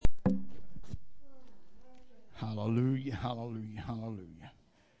Hallelujah, hallelujah, hallelujah.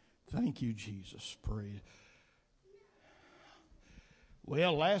 Thank you, Jesus. Praise.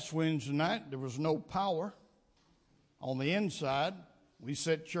 Well, last Wednesday night, there was no power on the inside. We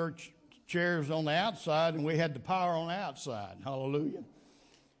set church chairs on the outside, and we had the power on the outside. Hallelujah.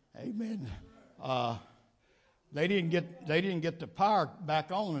 Amen. They didn't get the power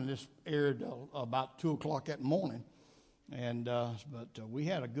back on in this area till about 2:00 that morning, and but we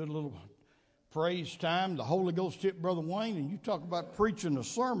had a good little praise time. The Holy Ghost hit Brother Wayne, and you talk about preaching a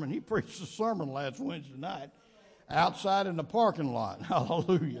sermon. He preached a sermon last Wednesday night outside in the parking lot.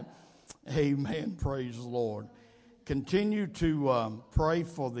 Hallelujah. Amen. Praise the Lord. Continue to pray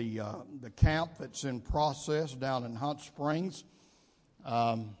for the camp that's in process down in Hot Springs.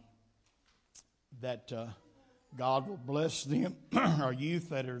 That God will bless them, our youth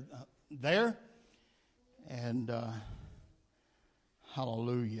that are there, and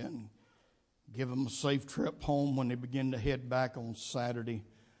hallelujah, and give them a safe trip home when they begin to head back on Saturday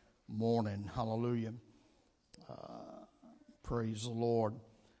morning. Hallelujah. Praise the Lord.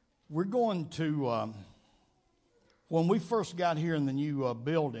 We're going to, when we first got here in the new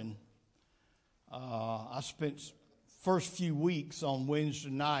building, I spent first few weeks on Wednesday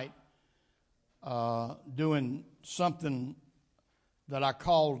night doing something that I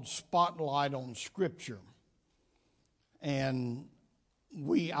called Spotlight on Scripture. And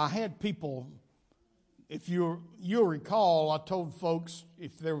I had people, if you'll recall, I told folks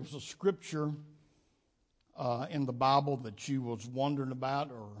if there was a scripture in the Bible that you was wondering about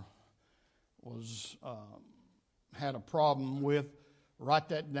or was had a problem with, write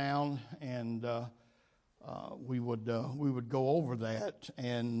that down, and we would go over that.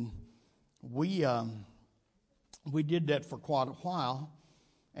 And we did that for quite a while,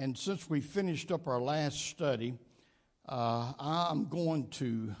 and since we finished up our last study, I'm going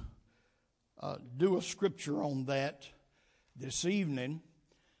to do a scripture on that this evening,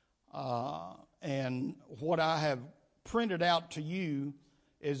 and what I have printed out to you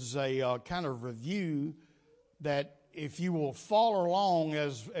is a kind of review that if you will follow along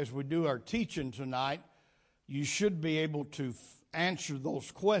as we do our teaching tonight, you should be able to answer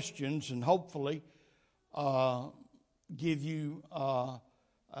those questions and hopefully give you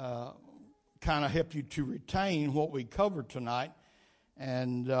kind of help you to retain what we covered tonight.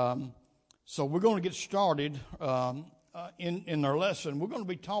 And so we're going to get started in our lesson. We're going to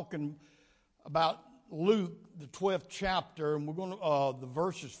be talking about Luke, the 12th chapter, and we're going to the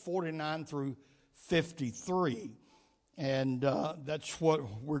verses 49 through 53. And that's what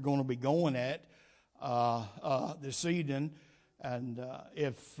we're going to be going at this evening. And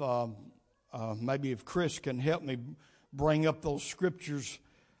maybe if Chris can help me bring up those scriptures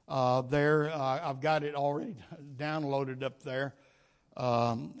there, I've got it already downloaded up there,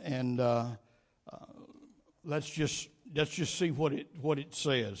 and let's just see what it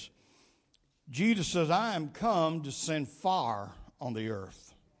says. Jesus says, "I am come to send fire on the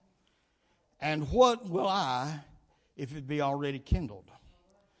earth, and what will I if it be already kindled?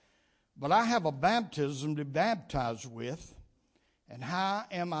 But I have a baptism to baptize with, and how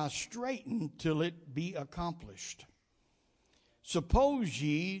am I straitened till it be accomplished? Suppose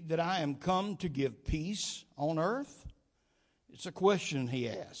ye that I am come to give peace on earth?" It's a question he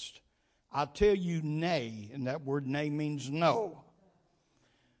asked. "I tell you, nay," and that word nay means no,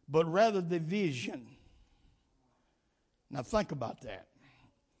 "but rather division." Now think about that.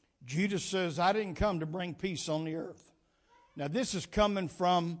 Jesus says, "I didn't come to bring peace on the earth." Now this is coming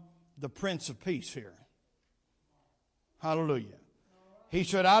from the Prince of Peace here. Hallelujah. He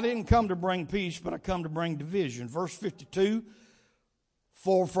said, "I didn't come to bring peace, but I come to bring division." Verse 52,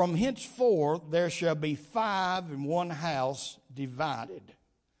 "For from henceforth there shall be 5 in one house divided,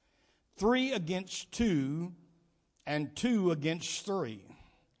 3 against 2, and 2 against 3.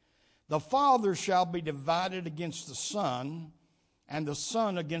 The father shall be divided against the son, and the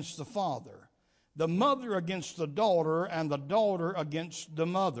son against the father. The mother against the daughter, and the daughter against the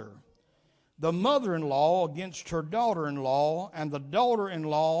mother. The mother-in-law against her daughter-in-law, and the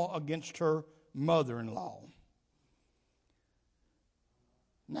daughter-in-law against her mother-in-law."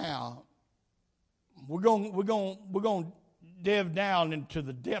 Now, we're going to delve down into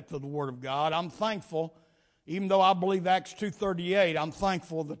the depth of the Word of God. I'm thankful, even though I believe Acts 2:38, I'm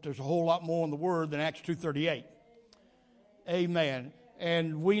thankful that there's a whole lot more in the Word than Acts 2:38. Amen.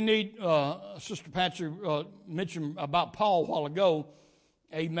 And we need, Sister Patsy mentioned about Paul a while ago.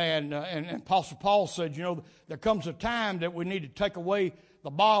 Amen. And Apostle Paul said, there comes a time that we need to take away the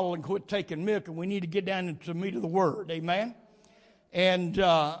bottle and quit taking milk, and we need to get down into the meat of the Word. Amen. And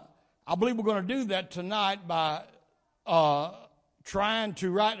I believe we're going to do that tonight by trying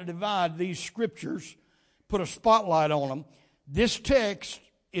to rightly divide these scriptures, put a spotlight on them. This text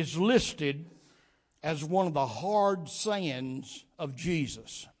is listed as one of the hard sayings of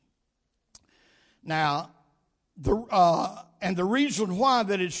Jesus. Now, the reason why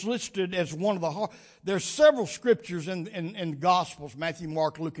that it's listed as one of the hard, there's several scriptures in the Gospels, Matthew,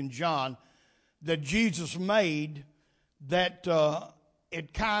 Mark, Luke, and John, that Jesus made that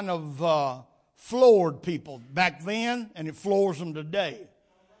it kind of floored people back then, and it floors them today.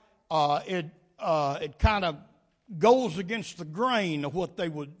 It kind of goes against the grain of what they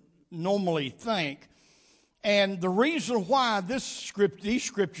would normally think. And the reason why these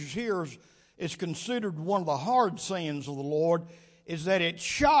scriptures here is considered one of the hard sayings of the Lord is that it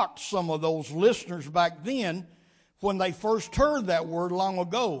shocked some of those listeners back then when they first heard that word long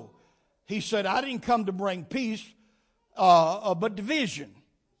ago. He said, I didn't come to bring peace, but division.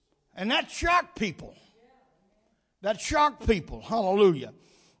 And that shocked people. That shocked people. Hallelujah.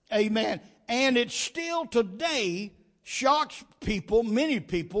 Amen. And it still today shocks people, many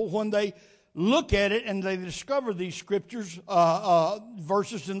people, when they look at it and they discover these scriptures,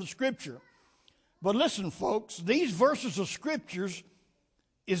 verses in the scripture. But listen, folks, these verses of scriptures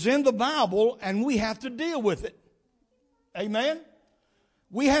is in the Bible, and we have to deal with it. Amen?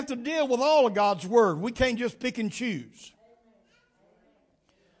 We have to deal with all of God's word. We can't just pick and choose.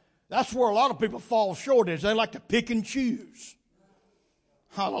 That's where a lot of people fall short is they like to pick and choose.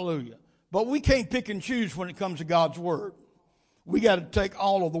 Hallelujah. But we can't pick and choose when it comes to God's word. We got to take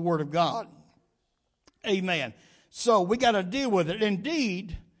all of the word of God. Amen. So we got to deal with it.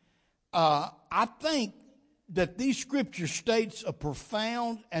 Indeed, I think that these scriptures states a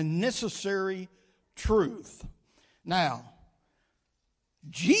profound and necessary truth. Now,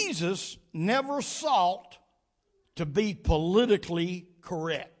 Jesus never sought to be politically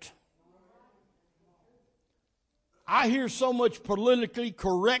correct. I hear so much politically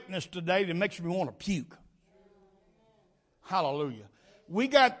correctness today that makes me want to puke. Hallelujah. We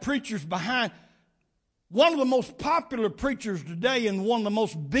got preachers behind. One of the most popular preachers today in one of the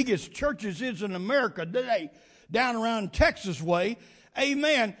most biggest churches is in America today, down around Texas way.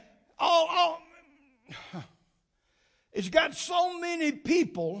 Amen. It's got so many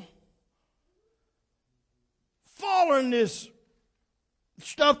people following this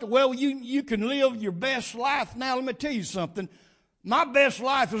stuff that, well, you can live your best life. Now, let me tell you something. My best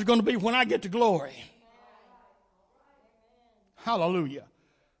life is going to be when I get to glory. Hallelujah.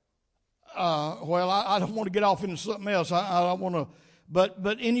 Well, I don't want to get off into something else. I don't want to.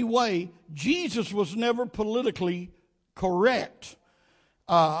 But anyway, Jesus was never politically correct.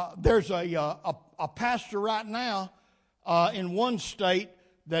 There's a pastor right now in one state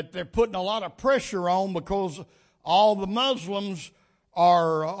that they're putting a lot of pressure on because all the Muslims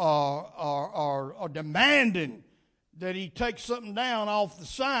are demanding that he take something down off the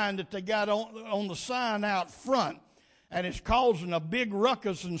sign that they got on the sign out front. And it's causing a big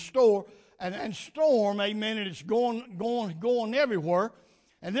ruckus and storm, amen, and it's going everywhere.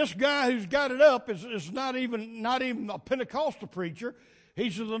 And this guy who's got it up is not even a Pentecostal preacher.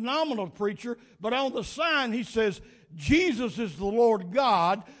 He's a nominal preacher, but on the sign he says, Jesus is the Lord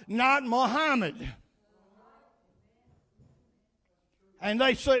God, not Muhammad. And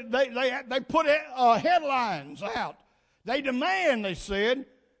they say they put headlines out. They demand, they said,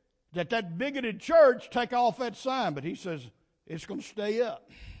 that bigoted church take off that sign. But he says it's going to stay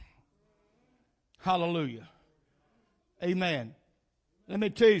up. Hallelujah. Amen. Let me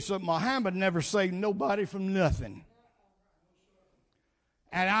tell you something. Muhammad never saved nobody from nothing.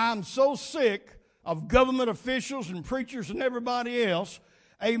 And I'm so sick of government officials and preachers and everybody else,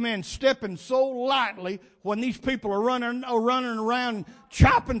 amen, stepping so lightly when these people are running around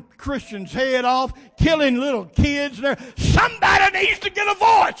chopping Christians' head off, killing little kids. Somebody needs to get a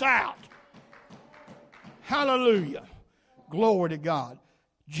voice out. Hallelujah. Glory to God.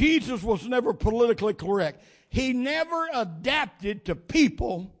 Jesus was never politically correct. He never adapted to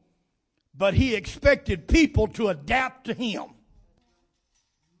people, but he expected people to adapt to him.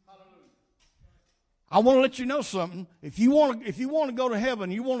 I want to let you know something. If you want to go to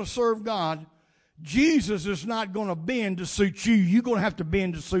heaven, you want to serve God, Jesus is not going to bend to suit you. You're going to have to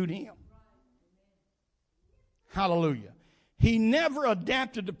bend to suit him. Hallelujah. He never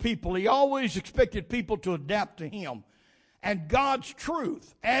adapted to people. He always expected people to adapt to him. And God's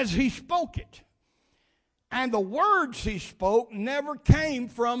truth, as he spoke it, and the words he spoke never came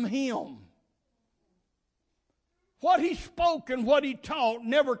from him. What he spoke and what he taught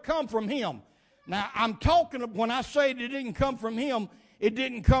never come from him. Now, I'm talking, when I say it didn't come from him, it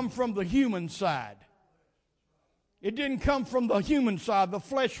didn't come from the human side. It didn't come from the human side, the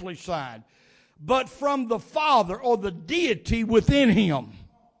fleshly side, but from the Father or the deity within him.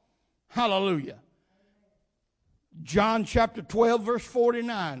 Hallelujah. John chapter 12, verse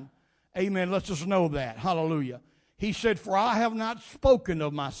 49. Amen. Let's just know that. Hallelujah. He said, "For I have not spoken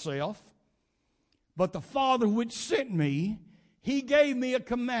of myself, but the Father which sent me, he gave me a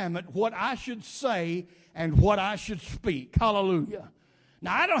commandment, what I should say and what I should speak." Hallelujah.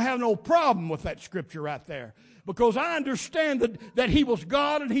 Now, I don't have no problem with that scripture right there, because I understand that he was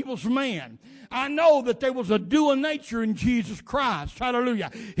God and he was man. I know that there was a dual nature in Jesus Christ.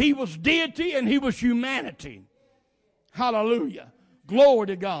 Hallelujah. He was deity and he was humanity. Hallelujah. Glory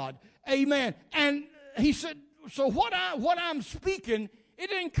to God. Amen. And he said, so what I'm speaking, it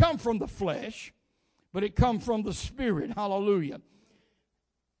didn't come from the flesh, but it come from the Spirit. Hallelujah.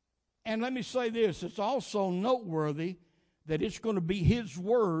 And let me say this, it's also noteworthy that it's going to be his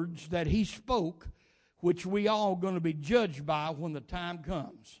words that he spoke, which we all going to be judged by when the time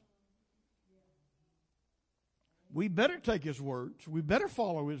comes. We better take his words. We better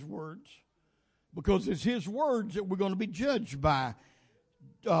follow his words, because it's his words that we're going to be judged by.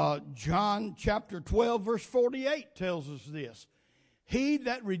 John chapter 12, verse 48 tells us this. "He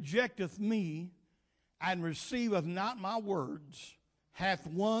that rejecteth me and receiveth not my words hath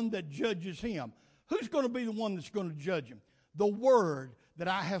one that judges him." Who's going to be the one that's going to judge him? "The word that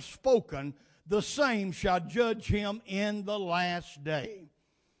I have spoken, the same shall judge him in the last day."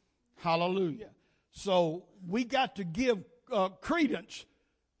 Hallelujah. So we got to give credence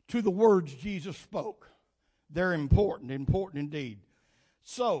to the words Jesus spoke. They're important indeed.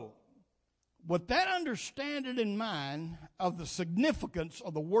 So, with that understanding in mind of the significance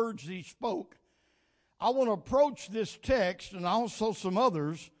of the words he spoke, I want to approach this text and also some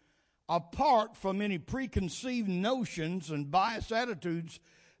others apart from any preconceived notions and biased attitudes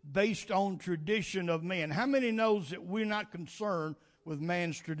based on tradition of men. How many knows that we're not concerned with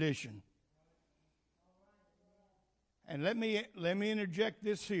man's tradition? And let me interject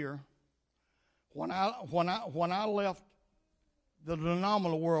this here. When I left the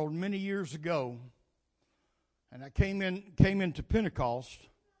denominational world many years ago, and I came into Pentecost,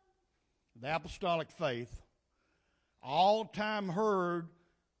 the apostolic faith, I all time heard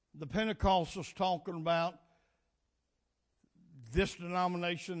the Pentecostals talking about this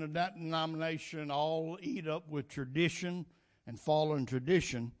denomination and that denomination, all eat up with tradition and following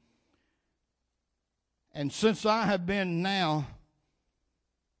tradition. And since I have been now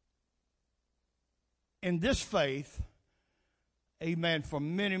in this faith, amen, for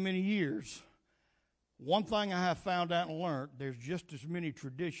many, many years, one thing I have found out and learned, there's just as many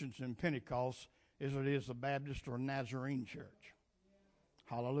traditions in Pentecost as it is a Baptist or a Nazarene church.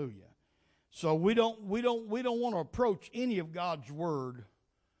 Hallelujah. So we don't want to approach any of God's word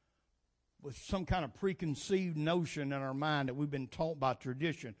with some kind of preconceived notion in our mind that we've been taught by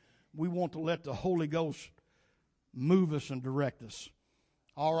tradition. We want to let the Holy Ghost move us and direct us.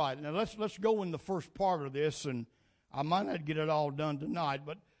 All right, now let's go in the first part of this, and I might not get it all done tonight,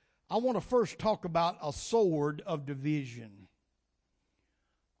 but I want to first talk about a sword of division.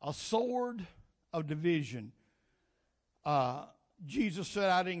 A sword of division. Jesus said,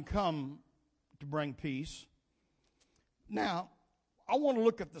 "I didn't come to bring peace." Now, I want to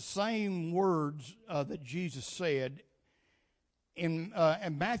look at the same words that Jesus said. And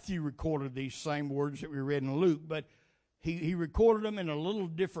Matthew recorded these same words that we read in Luke, but he recorded them in a little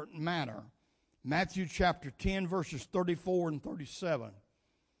different manner. Matthew chapter 10, verses 34 and 37.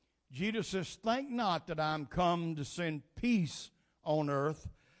 Jesus says, "Think not that I am come to send peace on earth.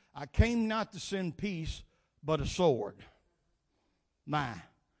 I came not to send peace, but a sword.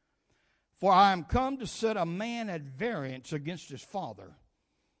 For I am come to set a man at variance against his father,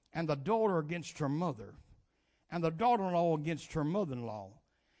 and the daughter against her mother, and the daughter-in-law against her mother-in-law.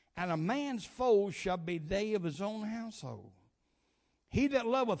 And a man's foes shall be they of his own household. He that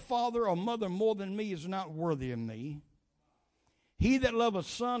loveth father or mother more than me is not worthy of me. He that loveth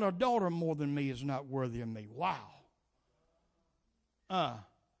son or daughter more than me is not worthy of me." Wow.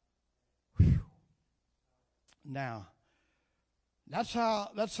 Now, that's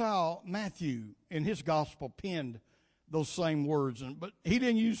how Matthew in his gospel penned those same words. But he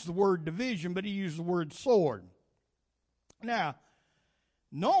didn't use the word division, but he used the word sword. Now,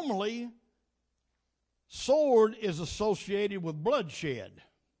 normally, sword is associated with bloodshed.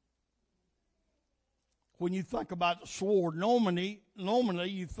 When you think about the sword, normally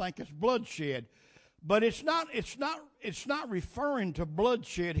you think it's bloodshed, but it's not referring to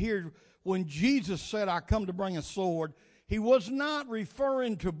bloodshed here. When Jesus said, "I come to bring a sword," he was not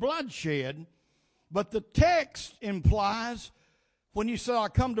referring to bloodshed, but the text implies when he said, "I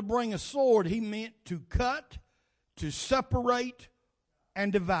come to bring a sword," he meant to cut, to separate,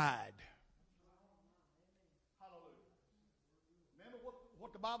 and divide. Hallelujah. Remember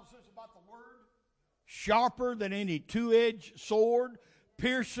what the Bible says about the word? sharper than any two-edged sword,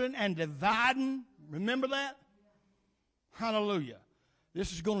 piercing and dividing. Remember that? Hallelujah.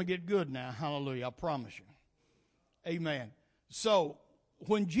 This is going to get good now. Hallelujah. I promise you. Amen. So,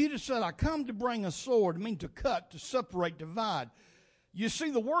 when Jesus said, I come to bring a sword, it means to cut, to separate, divide. You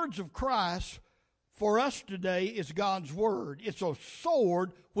see, the words of Christ for us today is God's word. It's a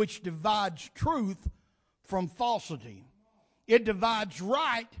sword which divides truth from falsity. It divides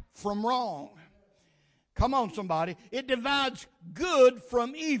right from wrong. Come on, somebody. It divides good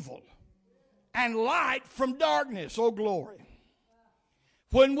from evil and light from darkness. Oh, glory.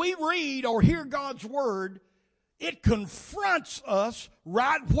 When we read or hear God's word, it confronts us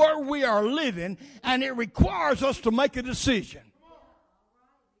right where we are living, and it requires us to make a decision.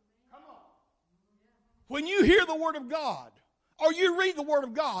 Come on. When you hear the word of God, or you read the word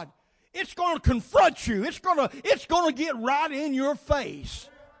of God, it's going to confront you. It's going to get right in your face.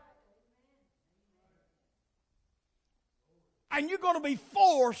 And you're going to be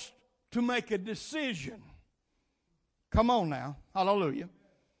forced to make a decision. Come on now. Hallelujah.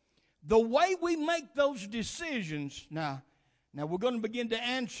 The way we make those decisions, now we're going to begin to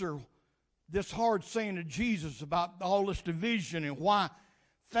answer this hard saying of Jesus about all this division and why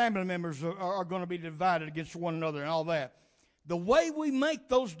family members are going to be divided against one another and all that. The way we make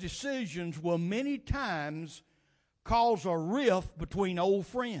those decisions will many times cause a rift between old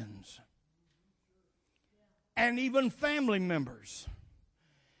friends and even family members.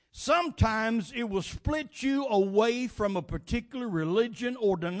 Sometimes it will split you away from a particular religion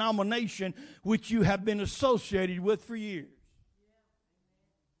or denomination which you have been associated with for years.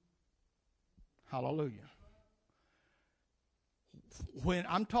 Hallelujah. When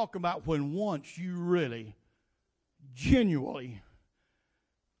I'm talking about when once you really, genuinely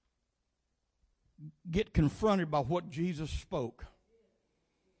get confronted by what Jesus spoke.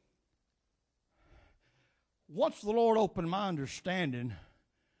 Once the Lord opened my understanding,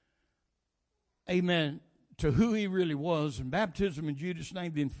 amen, to who he really was, and baptism in Jesus'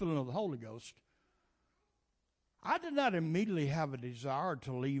 name, the infilling of the Holy Ghost, I did not immediately have a desire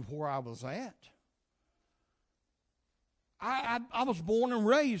to leave where I was at. I was born and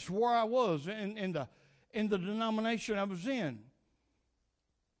raised where I was in the denomination I was in.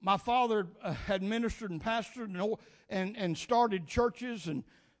 My father had ministered and pastored and started churches and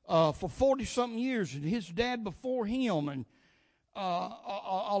for 40-something years, and his dad before him, and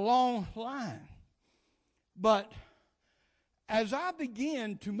a long line. But as I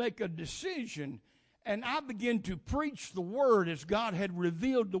began to make a decision and I began to preach the word as God had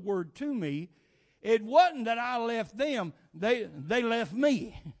revealed the word to me, it wasn't that I left them, they left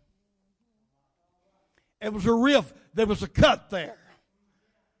me. It was a rift, there was a cut there.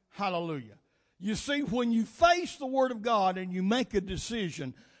 Hallelujah. You see, when you face the word of God and you make a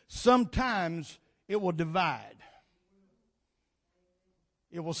decision, sometimes it will divide.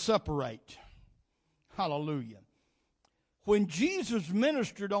 It will separate. Hallelujah. When Jesus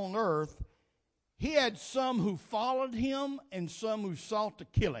ministered on earth, he had some who followed him and some who sought to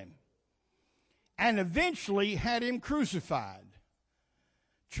kill him, and eventually had him crucified.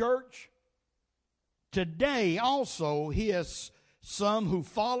 Church, today also he has some who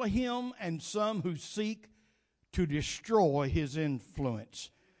follow him and some who seek to destroy his influence.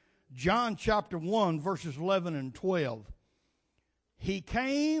 John chapter 1, verses 11 and 12. He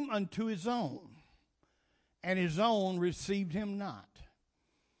came unto his own, and his own received him not.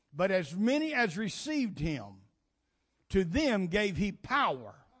 But as many as received him, to them gave he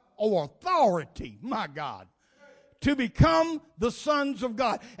power or authority, my God, to become the sons of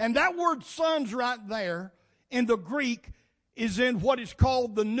God. And that word sons right there in the Greek is in what is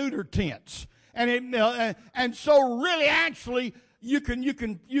called the neuter tense. And so really actually you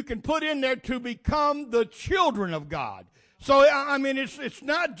can put in there to become the children of God. So, I mean, it's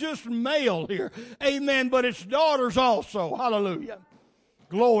not just male here. Amen. But it's daughters also. Hallelujah.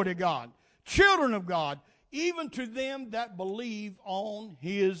 Glory to God. Children of God, even to them that believe on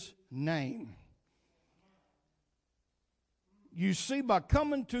his name. You see, by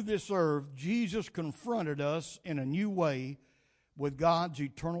coming to this earth, Jesus confronted us in a new way with God's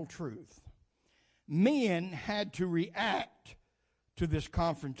eternal truth. Men had to react to this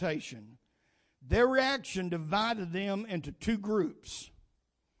confrontation. Their reaction divided them into two groups.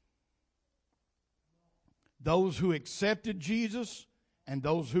 Those who accepted Jesus and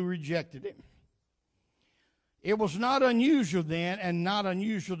those who rejected him. It was not unusual then and not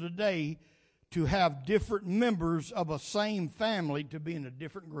unusual today to have different members of a same family to be in a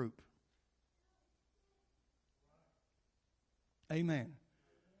different group. Amen.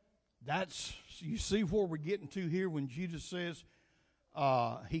 You see where we're getting to here when Jesus says,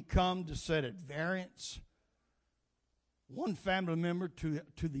 He come to set at variance one family member to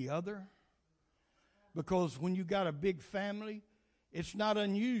the other. Because when you got a big family, it's not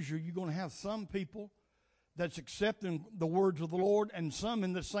unusual. You're going to have some people that's accepting the words of the Lord and some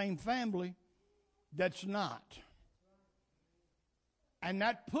in the same family that's not. And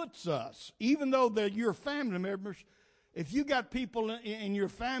that puts us, even though they're your family members, if you got people in your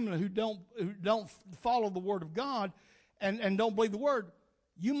family who don't follow the Word of God and don't believe the Word,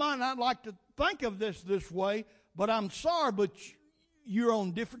 you might not like to think of this way, but I'm sorry, but you're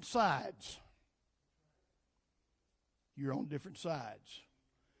on different sides. You're on different sides.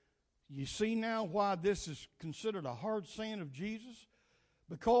 You see now why this is considered a hard saying of Jesus?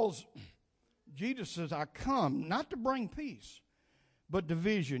 Because Jesus says, I come not to bring peace, but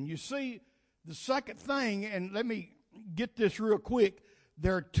division. You see, the second thing, and let me get this real quick,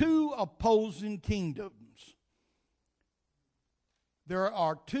 there are two opposing kingdoms. There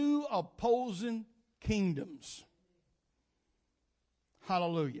are two opposing kingdoms.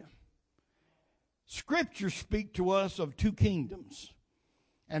 Hallelujah. Scriptures speak to us of two kingdoms.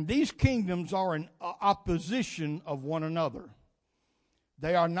 And these kingdoms are in opposition of one another.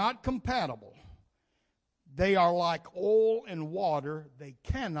 They are not compatible. They are like oil and water. They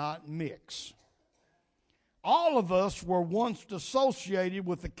cannot mix. All of us were once associated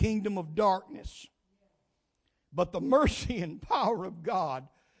with the kingdom of darkness. But the mercy and power of God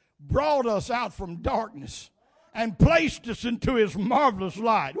brought us out from darkness and placed us into His marvelous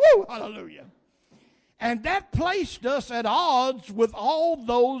light. Woo! Hallelujah. And that placed us at odds with all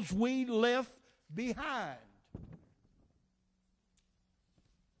those we left behind.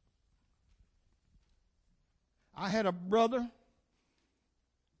 I had a brother.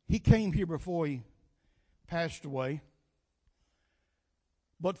 He came here before he passed away.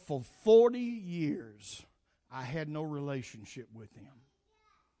 But for 40 years, I had no relationship with him.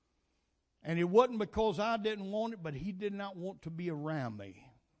 And it wasn't because I didn't want it, but he did not want to be around me.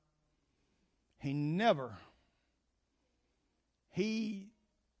 He never, he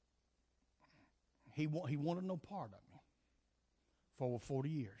wanted no part of me for over 40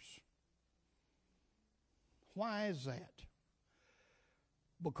 years. Why is that?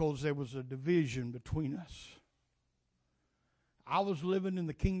 Because there was a division between us. I was living in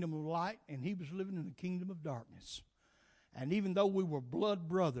the kingdom of light, and he was living in the kingdom of darkness. And even though we were blood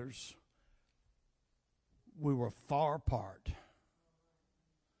brothers, we were far apart.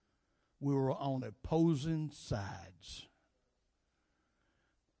 We were on opposing sides.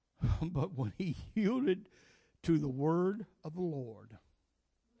 But when he yielded to the word of the Lord,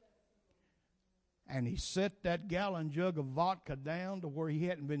 and he set that gallon jug of vodka down to where he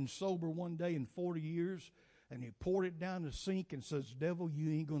hadn't been sober one day in 40 years, and he poured it down the sink and says, devil,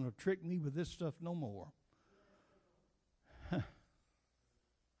 you ain't going to trick me with this stuff no more.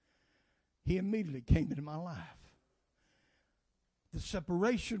 He immediately came into my life. The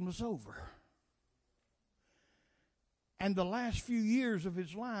separation was over. And the last few years of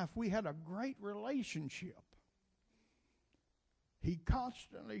his life, we had a great relationship. He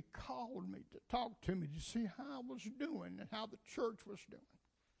constantly called me to talk to me to see how I was doing and how the church was doing.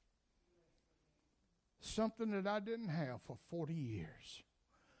 Something that I didn't have for 40 years.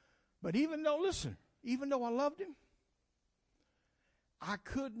 But even though I loved him, I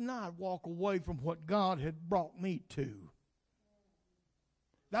could not walk away from what God had brought me to.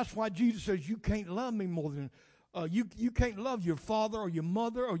 That's why Jesus says you can't love me more than, you can't love your father or your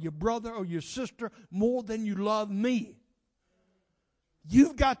mother or your brother or your sister more than you love me.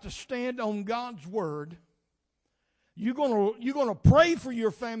 You've got to stand on God's word. You're gonna pray for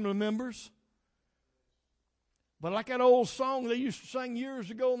your family members. But like that old song they used to sing years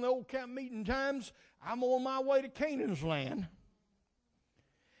ago in the old camp meeting times, I'm on my way to Canaan's land.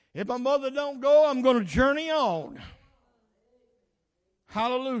 If my mother don't go, I'm going to journey on.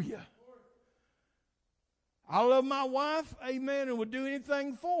 Hallelujah. I love my wife, amen, and would do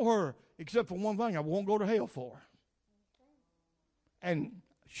anything for her, except for one thing, I won't go to hell for her. And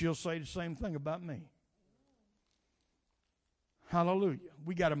she'll say the same thing about me. Hallelujah.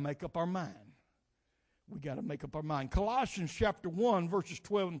 We got to make up our mind. We got to make up our mind. Colossians chapter 1, verses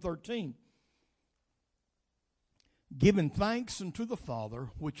 12 and 13. Giving thanks unto the Father,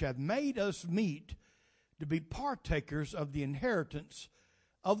 which hath made us meet to be partakers of the inheritance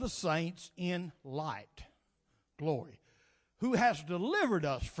of the saints in light. Glory. Who has delivered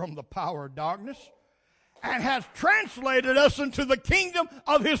us from the power of darkness and has translated us into the kingdom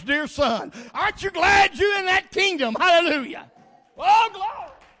of his dear Son. Aren't you glad you're in that kingdom? Hallelujah. Oh,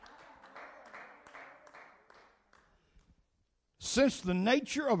 glory. Since the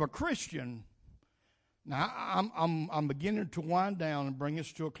nature of a Christian Now, I'm beginning to wind down and bring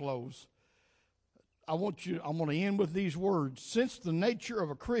us to a close. I'm going to end with these words. Since the nature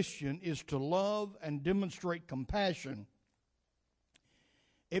of a Christian is to love and demonstrate compassion,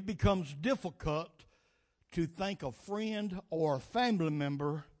 it becomes difficult to think a friend or a family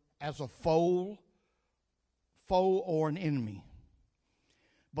member as a foe or an enemy.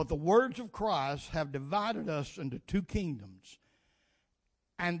 But the words of Christ have divided us into two kingdoms.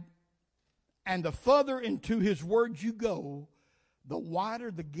 And the further into his words you go, the wider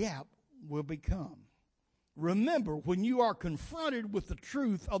the gap will become. Remember, when you are confronted with the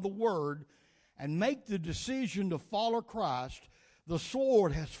truth of the word and make the decision to follow Christ, the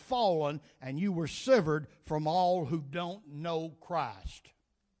sword has fallen and you were severed from all who don't know Christ.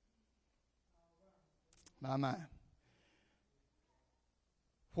 My.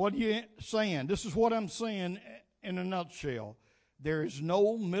 What are you saying? This is what I'm saying in a nutshell. There is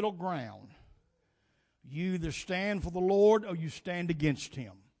no middle ground. You either stand for the Lord or you stand against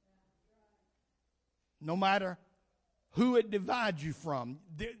him. No matter who it divides you from,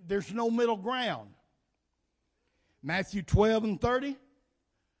 there's no middle ground. Matthew 12:30.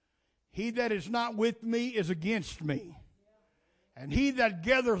 He that is not with me is against me. And he that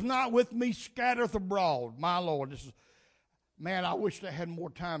gathereth not with me scattereth abroad. My Lord, man, I wish I had more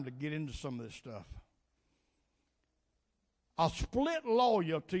time to get into some of this stuff. A split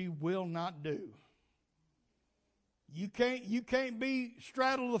loyalty will not do. You can't be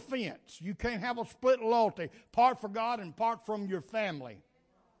straddle the fence. You can't have a split loyalty, part for God and part from your family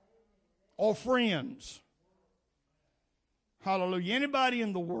or friends. Hallelujah. Anybody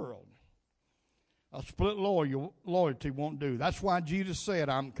in the world. A split loyalty won't do. That's why Jesus said,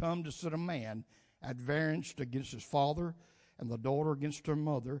 I'm come to set a man at variance against his father, and the daughter against her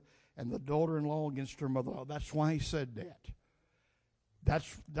mother, and the daughter-in-law against her mother-in-law. That's why he said that.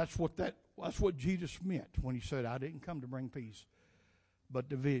 That's what Jesus meant when he said, I didn't come to bring peace, but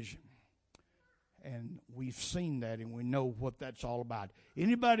division. And we've seen that, and we know what that's all about.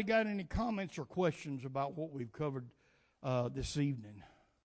 Anybody got any comments or questions about what we've covered this evening?